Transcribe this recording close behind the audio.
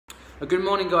Good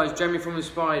morning guys, Jeremy from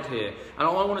Inspired here, and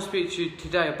I want to speak to you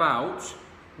today about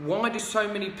why do so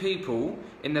many people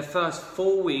in their first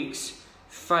 4 weeks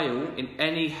fail in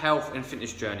any health and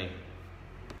fitness journey.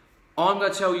 I'm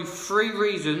going to tell you 3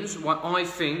 reasons why I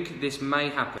think this may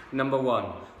happen. Number 1,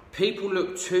 people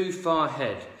look too far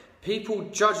ahead. People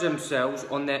judge themselves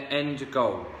on their end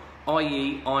goal,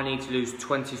 i.e. I need to lose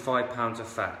 25 pounds of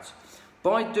fat.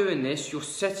 By doing this, you're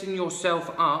setting yourself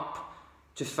up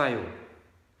to fail.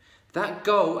 That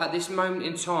goal at this moment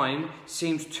in time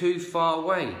seems too far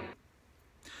away.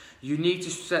 You need to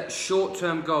set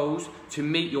short-term goals to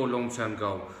meet your long-term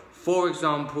goal. For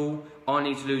example, I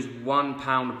need to lose 1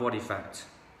 pound of body fat.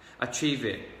 Achieve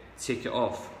it, tick it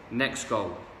off. Next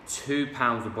goal, 2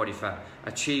 pounds of body fat.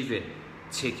 Achieve it,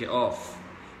 tick it off.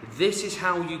 This is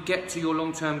how you get to your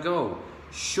long-term goal.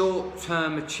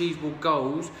 Short-term achievable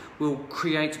goals will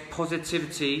create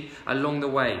positivity along the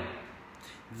way.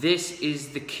 This is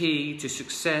the key to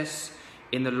success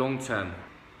in the long term.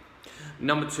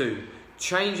 Number 2,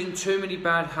 changing too many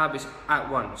bad habits at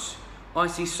once. I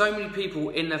see so many people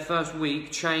in their first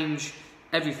week change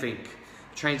everything.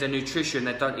 Change their nutrition,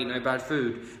 they don't eat no bad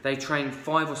food. They train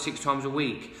 5 or 6 times a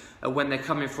week when they're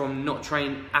coming from not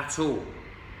training at all.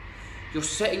 You're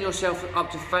setting yourself up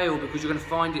to fail because you're going to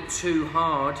find it too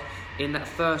hard in that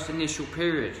first initial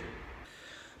period.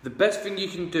 The best thing you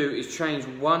can do is change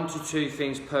 1 to 2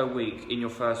 things per week in your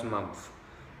first month.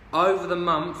 Over the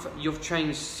month, you've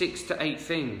changed 6 to 8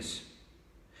 things.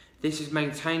 This is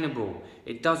maintainable.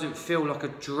 It doesn't feel like a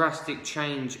drastic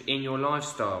change in your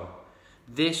lifestyle.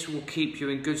 This will keep you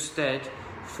in good stead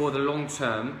for the long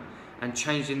term and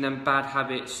changing them bad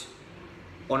habits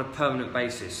on a permanent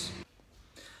basis.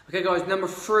 Okay guys, number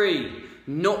 3,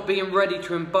 not being ready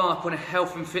to embark on a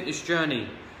health and fitness journey.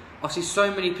 I see so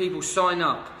many people sign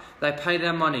up, they pay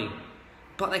their money,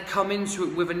 but they come into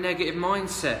it with a negative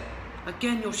mindset.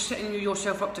 Again, you're setting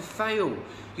yourself up to fail.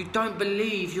 You don't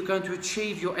believe you're going to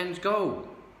achieve your end goal.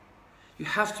 You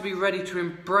have to be ready to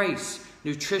embrace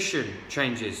nutrition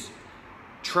changes,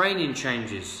 training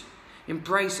changes,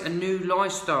 embrace a new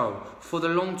lifestyle for the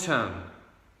long term.